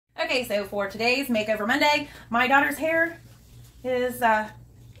Okay, so for today's Makeover Monday, my daughter's hair is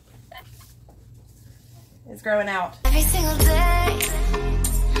growing out. Every single day,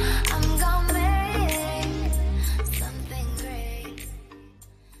 I'm gonna make something great.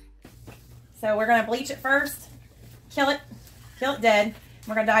 So we're gonna bleach it first, kill it dead, and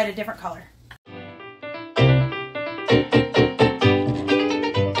we're gonna dye it a different color.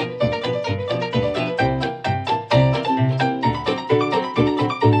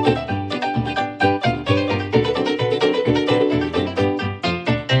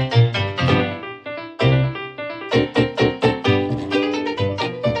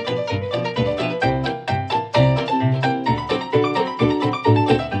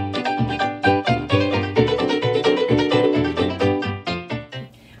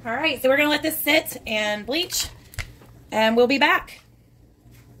 So we're going to let this sit and bleach, and we'll be back.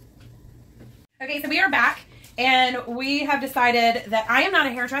 Okay, so we are back, and we have decided that I am not a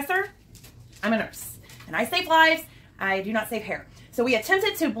hairdresser. I'm a nurse, and I save lives. I do not save hair. So we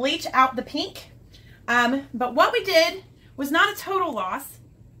attempted to bleach out the pink, but what we did was not a total loss.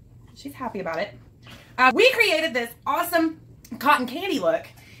 She's happy about it. We created this awesome cotton candy look,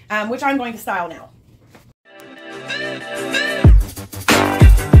 which I'm going to style now.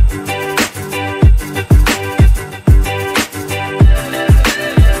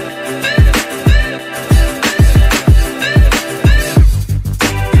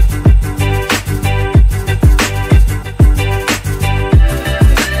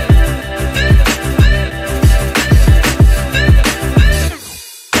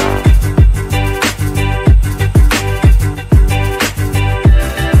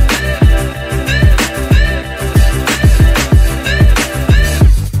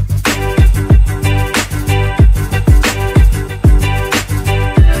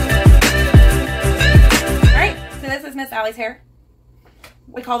 Allie's hair.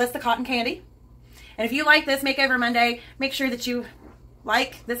 We call this the cotton candy. And if you like this Makeover Monday, make sure that you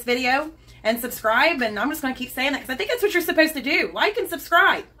like this video and subscribe. And I'm just going to keep saying that because I think that's what you're supposed to do. Like and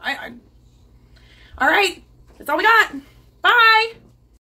subscribe. All right. That's all we got. Bye.